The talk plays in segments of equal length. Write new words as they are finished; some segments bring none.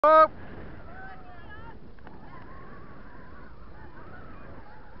Oh.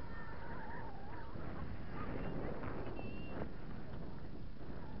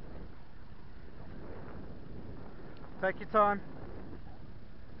 Take your time.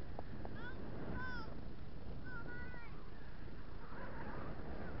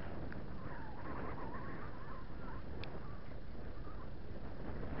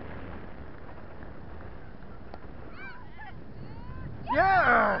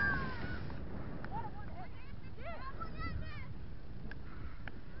 Yes!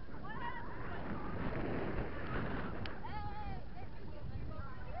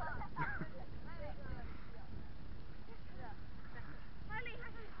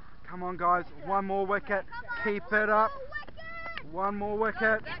 Come on guys, one more wicket. Keep it up. One more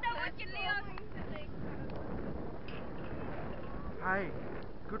wicket. Hey,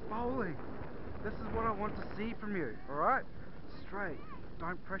 good bowling. This is what I want to see from you, alright? Straight.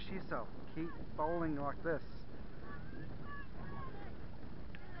 Don't pressure yourself. Keep bowling like this.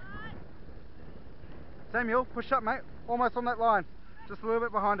 Samuel, push up mate. Almost on that line. Just a little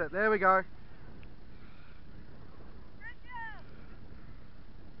bit behind it. There we go.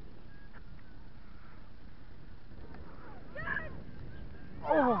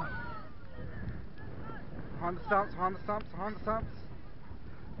 Oh! Behind the stumps, behind the stumps, behind the stumps.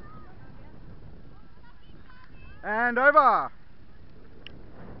 And over!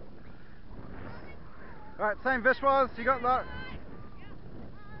 Alright, same Vishwas, you got that.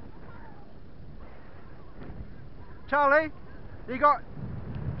 Charlie, you got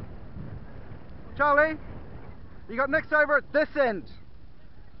next over at this end.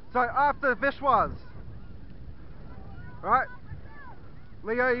 So after Vishwas. Right.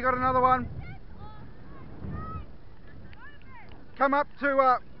 Leo, you got another one. Come up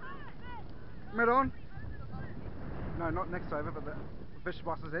to mid on. No, not next over, but the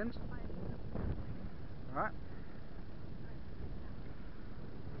Vishwas' end. Alright.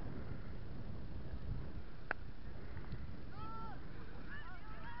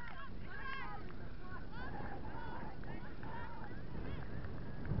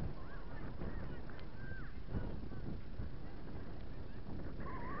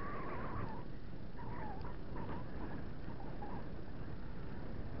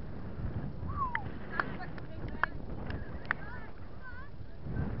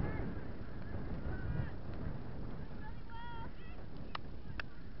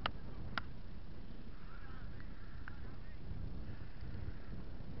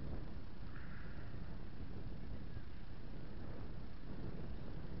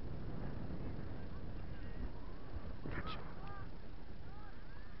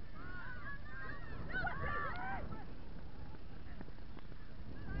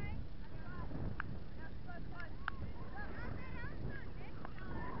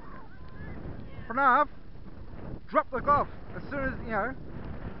 Pranav, drop the glove as soon as, you know.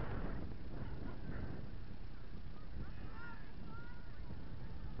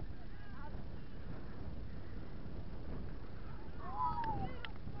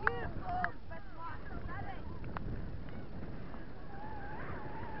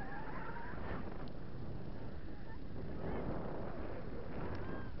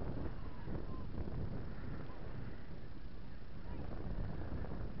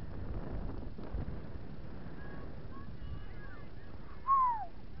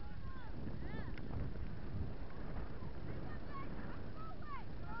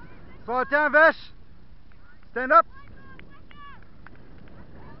 Slow it down, Vish. Stand up.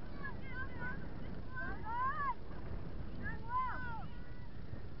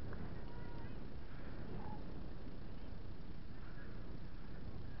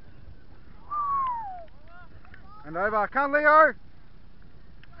 And over. Come, Leo.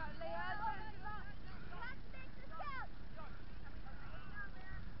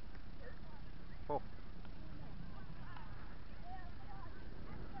 Four.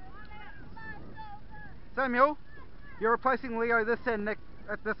 Samuel, you're replacing Leo this end at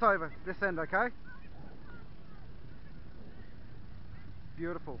this over, this end, okay?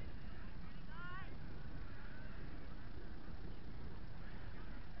 Beautiful.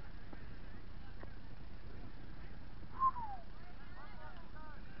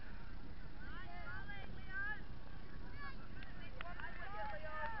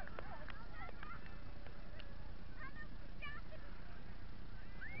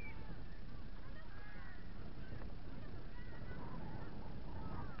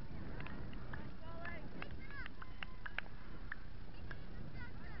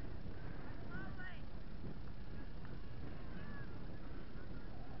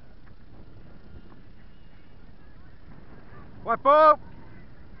 White ball.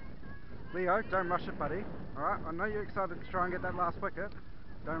 Leo, don't rush it, buddy. Alright, I know you're excited to try and get that last wicket.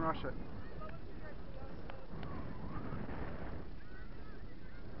 Don't rush it.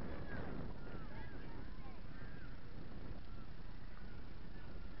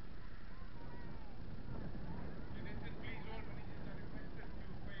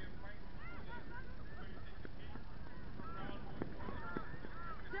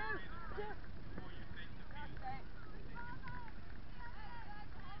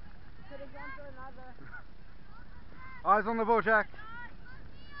 Eyes on the ball, Jack.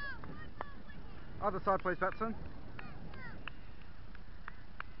 Other side, please, batsman.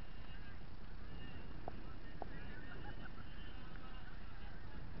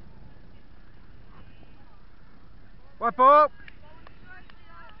 White ball.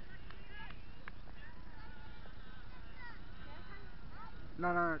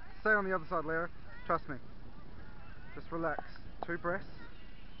 No, stay on the other side, Leo. Trust me. Just relax. 2 breaths.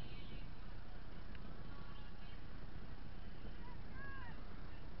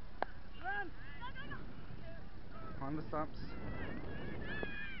 Find the stumps.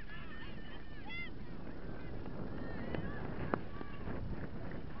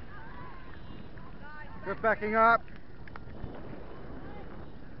 Good backing up.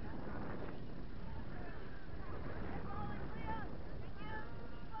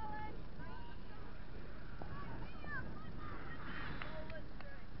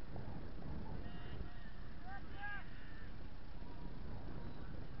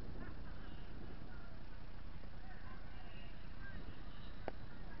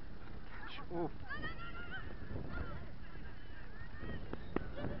 Ooh.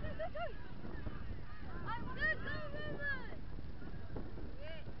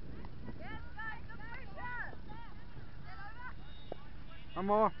 One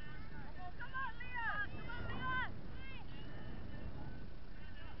more.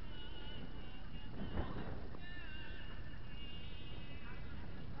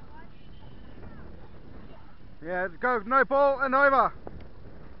 Yeah, go, no ball and over.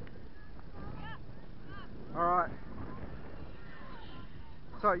 Alright.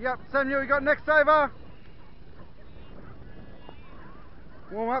 So, yep, Samuel, you got next over.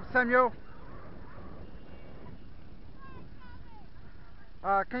 Warm up, Samuel.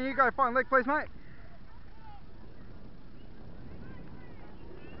 Can you go find leg, please, mate?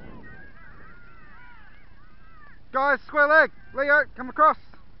 Guys, square leg. Leo, come across.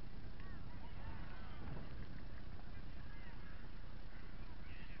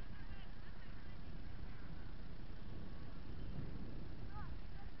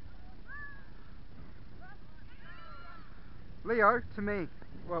 Leo, to me.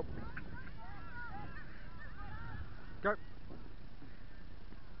 Well, go.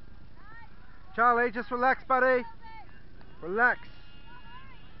 Charlie, just relax, buddy. Relax.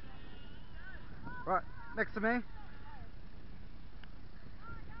 Right, next to me.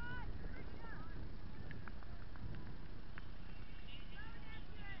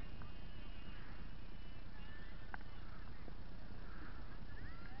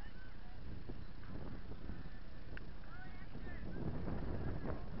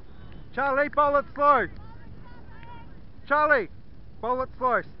 Charlie, bowl it slow. Charlie, bowl it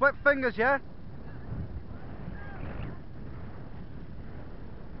slow. Split fingers, yeah?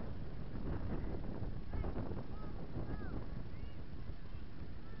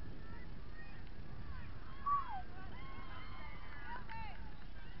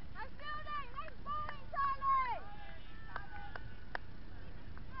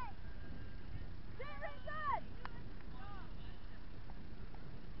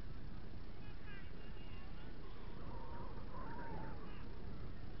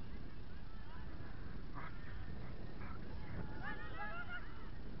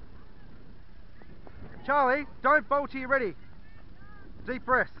 Charlie, don't bowl till you're ready. Deep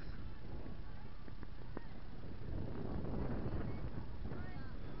breaths.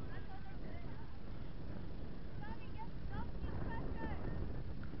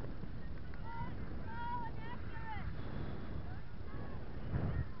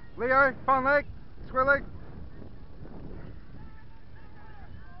 Leo, fine leg, square leg.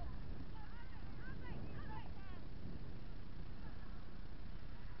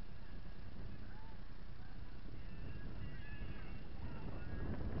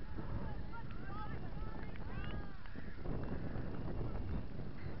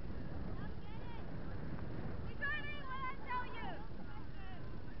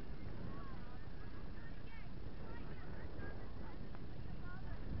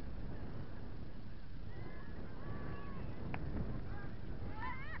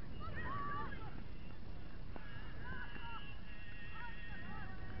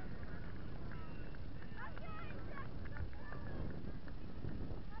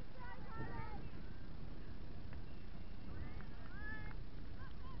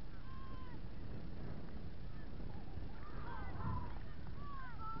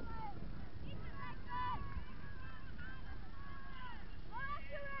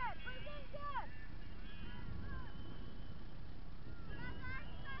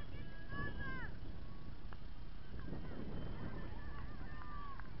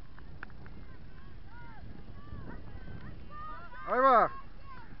 Over.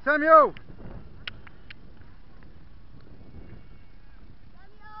 Samuel.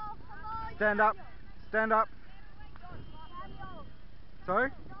 Stand up. Stand up.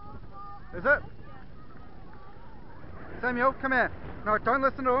 Sorry? Is it? Samuel, come here. No, don't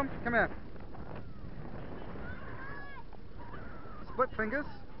listen to him. Come here. Split fingers.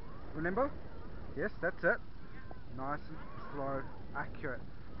 Remember? Yes, that's it. Nice and slow. Accurate.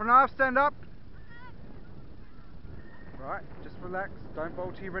 Pranav, stand up. Right, just relax. Don't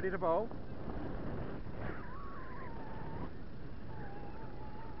bowl till you're ready to bowl.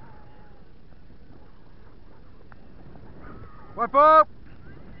 White ball.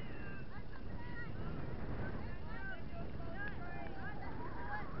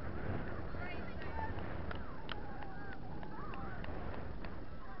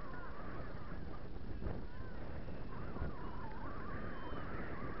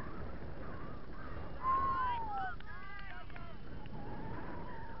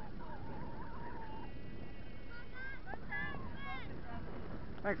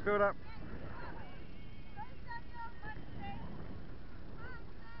 Thanks, build up.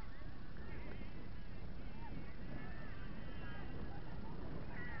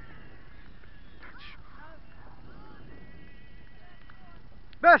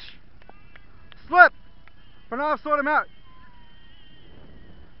 Bish! Slip! Pranav, sort him out.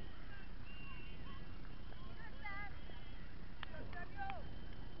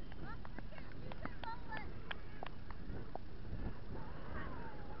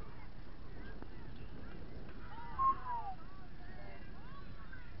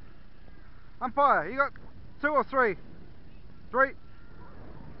 Umpire, you got 2 or 3? 3.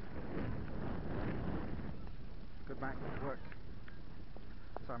 Good, mate. Good work.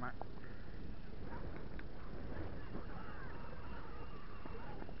 Sorry, mate.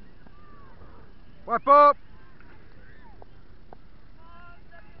 White ball.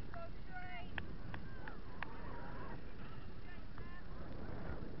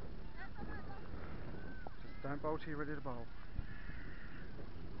 Just don't bowl till you're ready to bowl.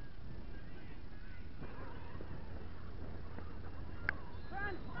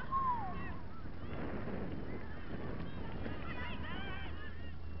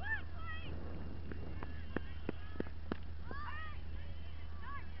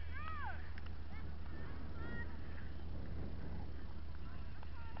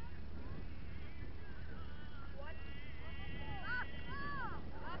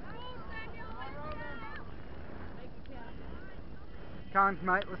 Can't,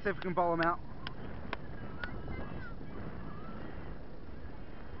 mate. Let's see if we can bowl him out.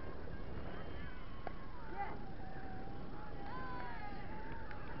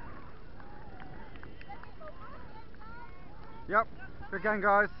 Yep. Good game,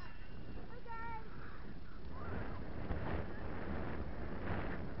 guys.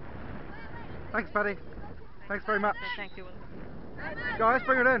 Thanks, buddy. Thanks very much. Thank you. Guys,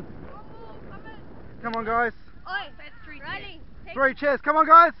 bring it in. Come on, guys. Ready. 3 cheers. Come on,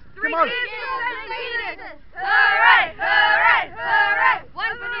 guys. Come on. Hooray! Hooray! Hooray!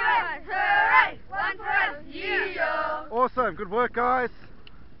 One for the Hooray! One for us! Yeah! Awesome. Good work, guys.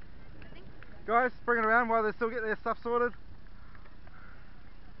 Guys, bring it around while they still get their stuff sorted.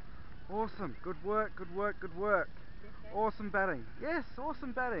 Awesome. Good work. Good work. Good work. Awesome batting. Yes,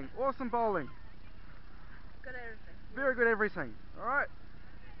 awesome batting. Awesome bowling. Good everything. Very good everything. Alright.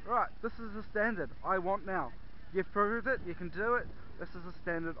 Right, this is the standard I want now. You've proved it, you can do it. This is the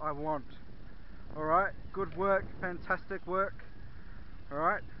standard I want. Alright, good work, fantastic work.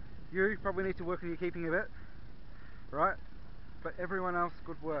 Alright, you probably need to work on your keeping a bit. Right, but everyone else,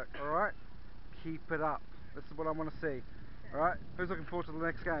 good work. Alright, keep it up. This is what I want to see. Alright, who's looking forward to the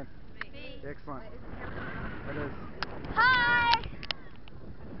next game? Me. Excellent. It is. Hi!